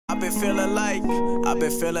been feeling like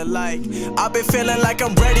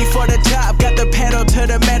I'm ready for the top. Got the pedal to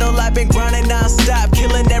the metal, I've been grinding non-stop,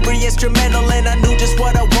 killing every instrumental, and I knew just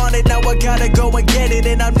what I wanted. Now I gotta go and get it,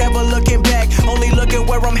 and I'm never looking back, only looking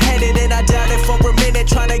where I'm headed. And I doubt it for a minute,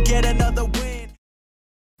 trying to get another win.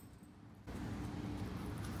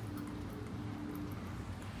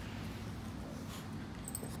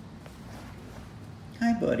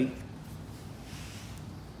 Hi, buddy.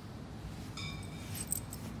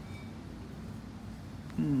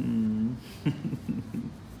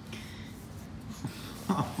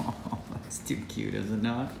 Oh, that's too cute, is it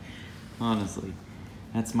not? Honestly,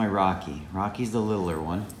 that's my Rocky. Rocky's the littler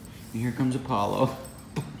one. And here comes Apollo.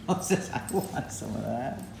 Apollo says, I want some of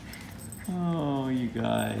that. Oh, you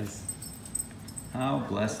guys. How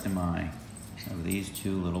blessed am I of these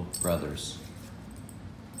two little brothers.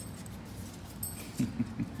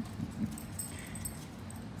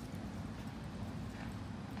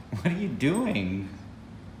 What are you doing?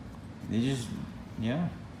 They just, yeah.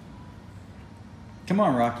 Come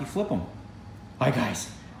on, Rocky, flip them. Bye,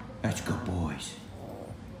 guys. That's good boys.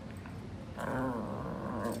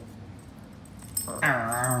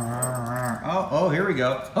 Oh, here we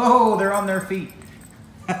go. Oh, they're on their feet.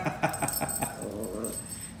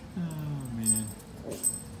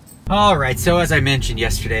 All right, so as I mentioned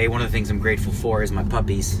yesterday, one of the things I'm grateful for is my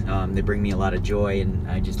puppies. They bring me a lot of joy, and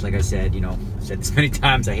I just, like I said, you know, I've said this many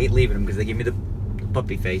times, I hate leaving them because they give me the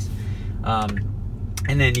puppy face.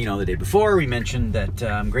 And then, you know, the day before we mentioned that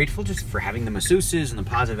I'm grateful just for having the masseuses and the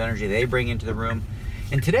positive energy they bring into the room.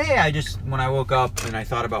 And today I just, when I woke up and I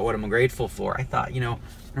thought about what I'm grateful for, I thought, you know,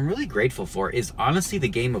 what I'm really grateful for is honestly the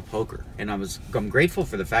game of poker. And I'm grateful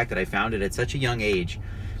for the fact that I found it at such a young age,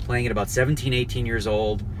 playing at about 17, 18 years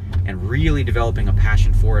old, and really developing a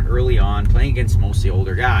passion for it early on, playing against mostly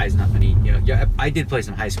older guys, not many, you know, I did play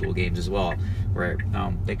some high school games as well, where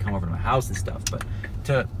they come over to my house and stuff, but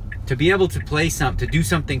to be able to play to do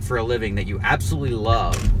something for a living that you absolutely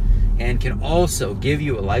love, and can also give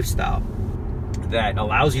you a lifestyle that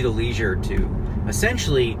allows you the leisure to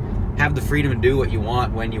essentially have the freedom to do what you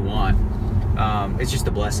want when you want, it's just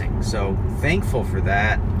a blessing. So thankful for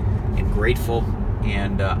that and grateful.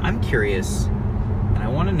 And I'm curious, and I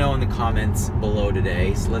want to know in the comments below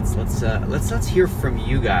today. So let's hear from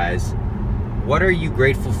you guys. What are you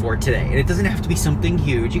grateful for today? And it doesn't have to be something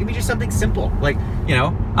huge. It can be just something simple. Like, you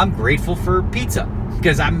know, I'm grateful for pizza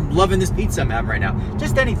because I'm loving this pizza I'm having right now.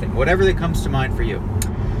 Just anything, whatever that comes to mind for you.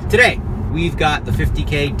 Today, we've got the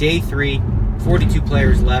 50K day 3, 42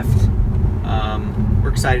 players left. We're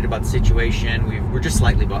excited about the situation. We're just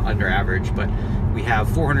slightly under average, but we have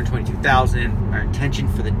 422,000. Our intention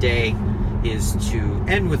for the day is to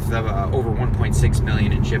end with over 1.6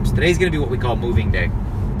 million in chips. Today's going to be what we call moving day,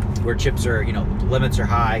 where chips are, you know, the limits are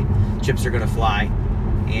high, chips are going to fly.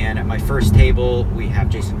 And at my first table, we have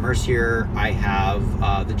Jason Mercier. I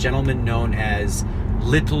have the gentleman known as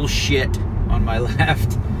Little Shit on my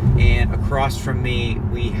left, and across from me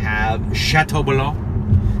we have Chateaubriand,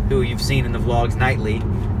 who you've seen in the vlogs nightly,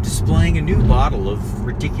 displaying a new bottle of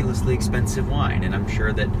ridiculously expensive wine. And I'm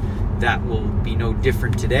sure that will be no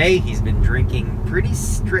different today. He's been drinking pretty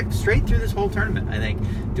straight through this whole tournament, I think.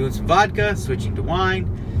 Doing some vodka, switching to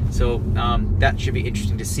wine. So that should be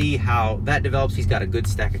interesting to see how that develops. He's got a good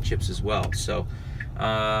stack of chips as well. So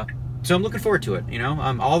I'm looking forward to it. You know,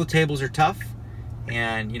 all the tables are tough,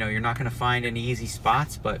 and you know, you're not going to find any easy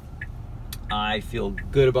spots, but I feel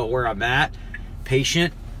good about where I'm at.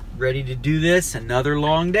 Patient, ready to do this. Another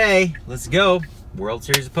long day. Let's go. World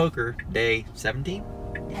Series of Poker, day 17.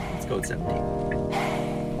 Let's go with 17.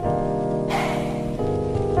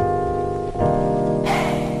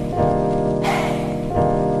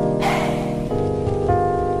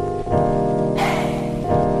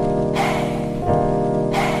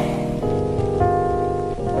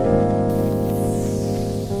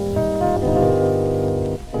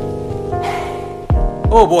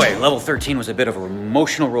 Oh boy, level 13 was a bit of an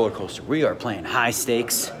emotional roller coaster. We are playing high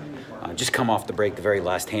stakes. Just come off the break, the very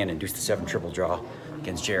last hand, induced the 7 triple draw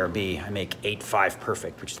against JRB. I make 8-5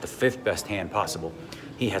 perfect, which is the 5th best hand possible.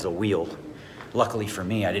 He has a wheel. Luckily for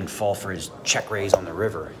me, I didn't fall for his check raise on the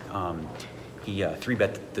river. He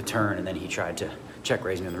 3-bet the turn, and then he tried to check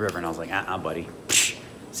raise me on the river, and I was like, buddy. Psh,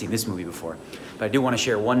 seen this movie before. But I do want to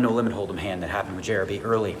share one no limit hold'em hand that happened with JRB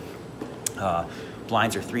early.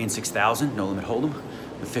 Blinds are 3 and 6,000, no limit hold'em,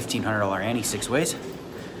 with $1,500 ante 6 ways.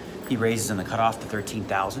 He raises in the cutoff to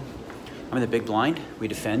 13,000. I'm in the big blind. We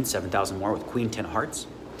defend 7,000 more with Queen 10 hearts.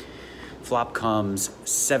 Flop comes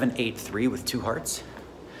 7-8-3 with 2 hearts.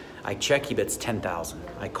 I check, he bets 10,000.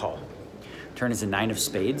 I call. Turn is a 9 of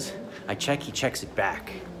spades. I check, he checks it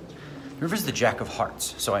back. River's the jack of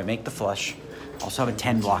hearts, so I make the flush. Also have a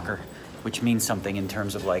 10 blocker, which means something in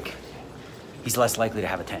terms of like, he's less likely to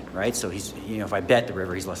have a 10, right? So he's, you know, if I bet the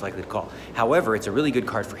river, he's less likely to call. However, it's a really good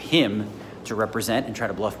card for him to represent and try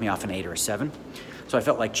to bluff me off an 8 or a 7. So I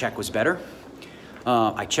felt like check was better.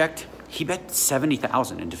 I checked. He bet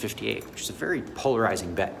 70,000 into 58, which is a very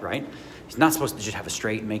polarizing bet, right? He's not supposed to just have a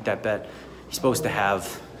straight and make that bet. He's supposed to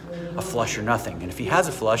have a flush or nothing. And if he has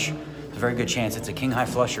a flush, there's a very good chance it's a king high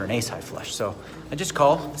flush or an ace high flush. So I just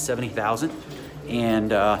call 70,000,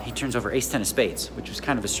 and he turns over ace 10 of spades, which was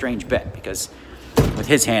kind of a strange bet because with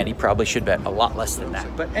his hand, he probably should bet a lot less than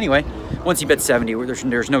that. But anyway, once he bets 70,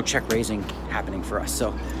 there's no check raising happening for us.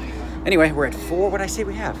 So anyway, we're at what did I say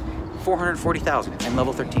we have? 440,000 and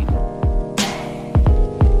level 13.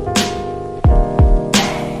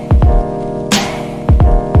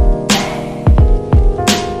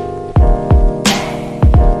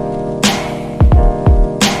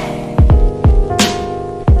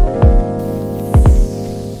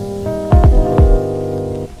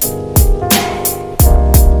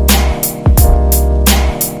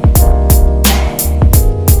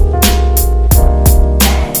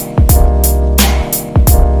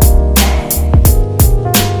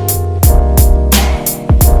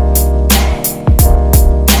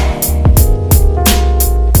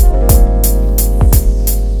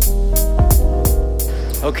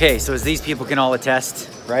 Okay, so as these people can all attest,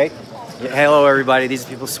 right? Yeah, hello everybody, these are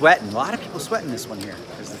people sweating. A lot of people sweating this one here.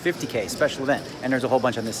 There's the 50K special event, and there's a whole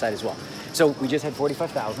bunch on this side as well. So we just had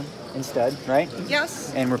 45,000 in stud, right?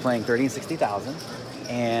 Yes. And we're playing 30 and 60,000.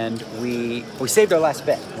 And we saved our last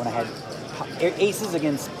bet when I had aces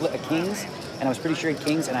against kings, and I was pretty sure he had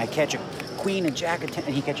kings, and I catch a queen, a jack, a 10,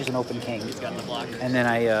 and he catches an open king. He's got the blocker. And then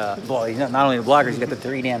well, he's not only the blockers, he's got the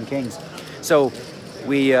 3 damn kings. So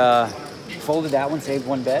we folded that one, saved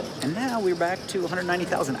one bet, and now we're back to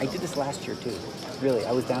 190,000. I did this last year too. Really,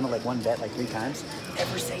 I was down to like one bet like 3 times.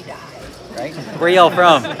 Never say die, right? Where y'all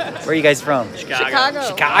from? Where are you guys from? Chicago.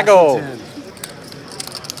 Chicago.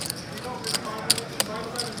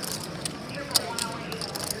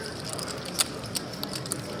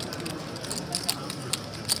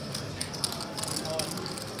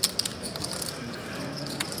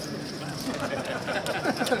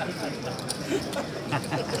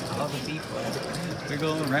 All the people. We're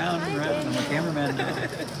going round and round. I'm a cameraman now.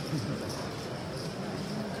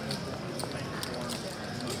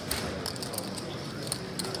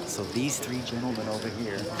 So these 3 gentlemen over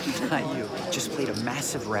here, not you, just played a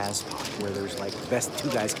massive Raz pot where there's like the best 2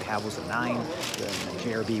 guys Pavos a 9,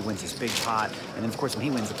 JRB wins his big pot, and then of course when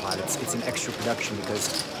he wins the pot, it's an extra production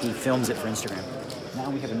because he films it for Instagram. Now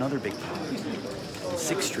we have another big pot on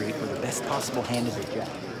 6th Street where the best possible hand is a jack.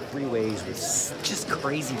 3 ways with just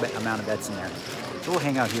crazy amount of bets in there. So we'll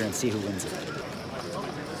hang out here and see who wins it.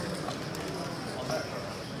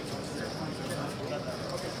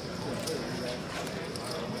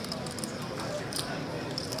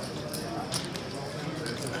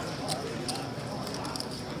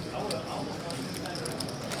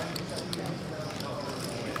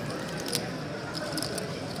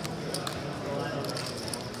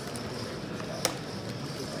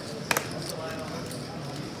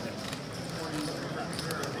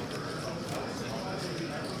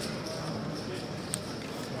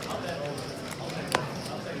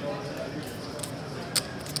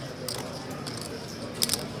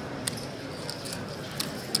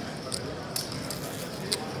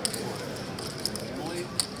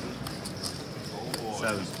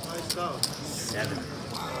 Seven.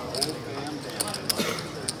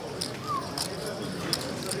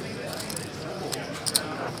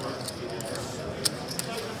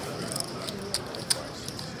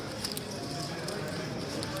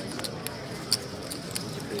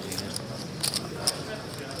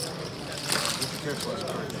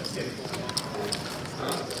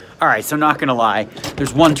 All right, so not gonna lie,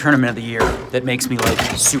 there's one tournament of the year that makes me like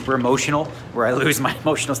super emotional, where I lose my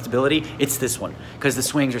emotional stability. It's this one, because the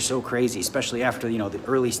swings are so crazy, especially after, you know, the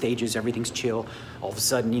early stages, everything's chill. All of a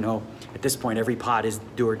sudden, you know, at this point, every pot is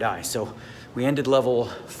do or die. So we ended level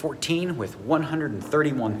 14 with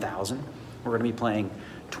 131,000. We're gonna be playing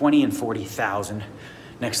 20 and 40,000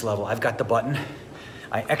 next level. I've got the button.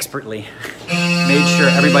 I expertly made sure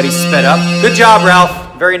everybody's sped up. Good job,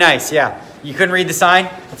 Ralph. Very nice, yeah. You couldn't read the sign?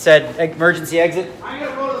 It said emergency exit? I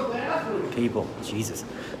gotta go to the bathroom. People, Jesus.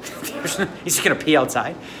 He's just gonna pee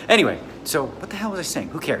outside. Anyway, so what the hell was I saying?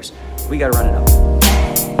 Who cares? We gotta run it up.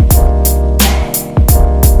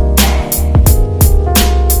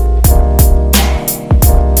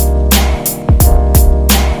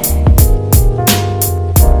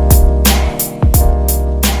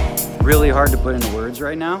 Really hard to put into words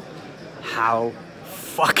right now. how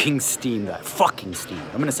fucking steamed that. Fucking steamed.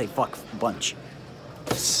 I'm gonna say fuck a bunch.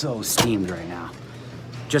 So steamed right now.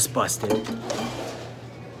 Just busted.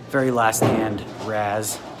 Very last hand,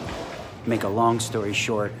 Raz. Make a long story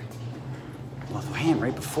short. Well, the hand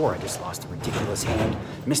right before I just lost a ridiculous hand.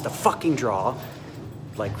 Missed a fucking draw.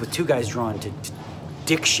 Like with two guys drawn to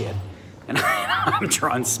dick shit. And I'm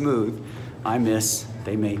drawing smooth. I miss,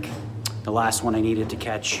 they make. The last one I needed to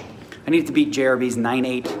catch. I needed to beat JRB's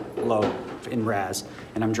 9-8 low in Raz.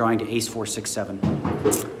 And I'm drawing to ace 4, 6, 7.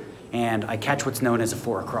 And I catch what's known as a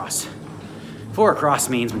 4 across. 4 across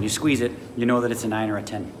means when you squeeze it, you know that it's a 9 or a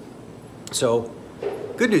 10. So,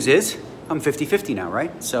 good news is, I'm 50-50 now,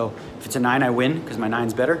 right? So, if it's a 9, I win, because my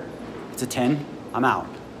 9's better. If it's a 10, I'm out.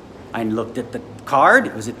 I looked at the card,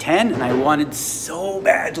 it was a 10, and I wanted so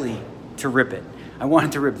badly to rip it. I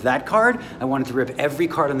wanted to rip that card, I wanted to rip every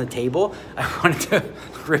card on the table, I wanted to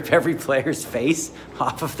rip every player's face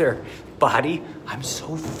off of their body. I'm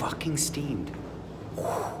so fucking steamed.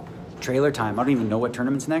 Trailer time, I don't even know what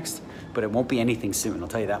tournament's next, but it won't be anything soon, I'll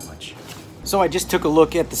tell you that much. So I just took a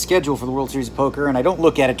look at the schedule for the World Series of Poker, and I don't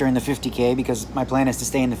look at it during the 50K because my plan is to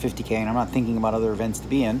stay in the 50K and I'm not thinking about other events to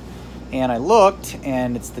be in. And I looked,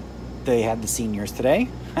 and they had the seniors today.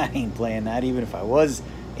 I ain't playing that even if I was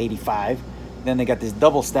 85. Then they got this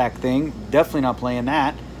double stack thing, definitely not playing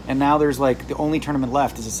that. And now there's like, the only tournament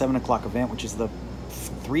left is a 7 o'clock event, which is the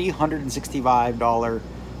 $365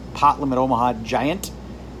 pot limit Omaha Giant,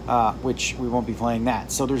 which we won't be playing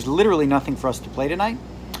that. So there's literally nothing for us to play tonight,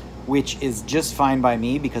 which is just fine by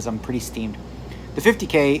me because I'm pretty steamed. The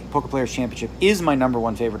 50K Poker Players Championship is my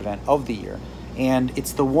 #1 favorite event of the year. And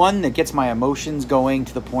it's the one that gets my emotions going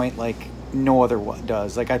to the point like no other one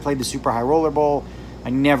does. Like I played the Super High Roller Bowl. I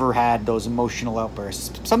never had those emotional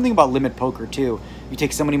outbursts. Something about limit poker too. You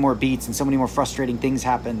take so many more beats and so many more frustrating things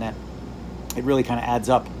happen that it really kind of adds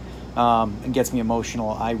up and gets me emotional.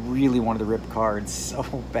 I really wanted to rip cards so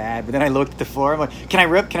bad. But then I looked at the floor. I'm like, can I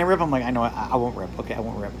rip? Can I rip? I'm like, I know, I won't rip. Okay, I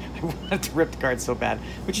won't rip. I wanted to rip the cards so bad,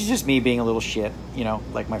 which is just me being a little shit, you know,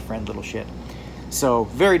 like my friend Little Shit. So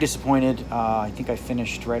very disappointed. I think I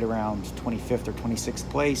finished right around 25th or 26th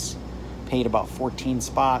place. Paid about 14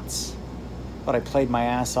 spots. But I played my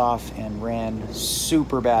ass off and ran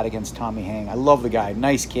super bad against Tommy Hang. I love the guy.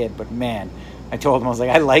 Nice kid, but man, I told him, I was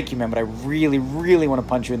like, I like you, man, but I really, really want to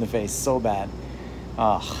punch you in the face so bad.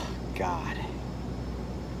 Oh, God.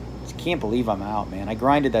 Just can't believe I'm out, man. I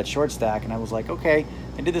grinded that short stack, and I was like, okay,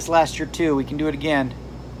 I did this last year too. We can do it again.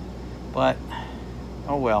 But,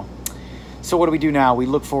 oh well. So what do we do now? We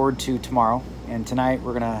look forward to tomorrow, and tonight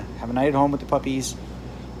we're going to have a night at home with the puppies.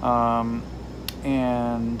 And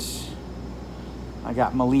I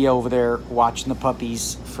got Malia over there watching the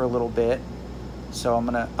puppies for a little bit. So I'm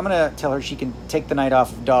gonna tell her she can take the night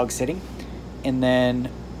off of dog sitting, and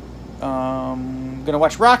then I'm gonna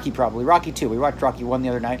watch Rocky probably. Rocky 2. We watched Rocky 1 the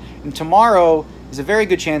other night, and tomorrow is a very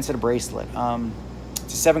good chance at a bracelet.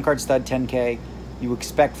 It's a 7-card stud, 10K. You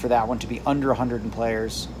expect for that one to be under 100 in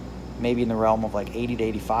players, maybe in the realm of like 80 to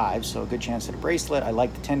 85. So a good chance at a bracelet. I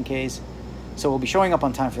like the 10Ks, so we'll be showing up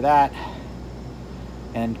on time for that.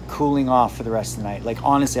 And cooling off for the rest of the night. Like,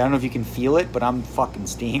 honestly, I don't know if you can feel it, but I'm fucking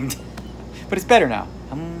steamed. But it's better now.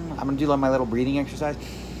 I'm going to do like my little breathing exercise.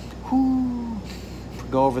 Whoo.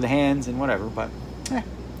 Go over the hands and whatever. But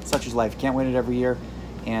such is life. Can't win it every year.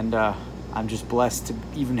 And I'm just blessed to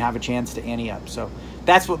even have a chance to ante up. So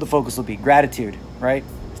that's what the focus will be. Gratitude, right?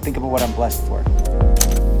 Think about what I'm blessed for.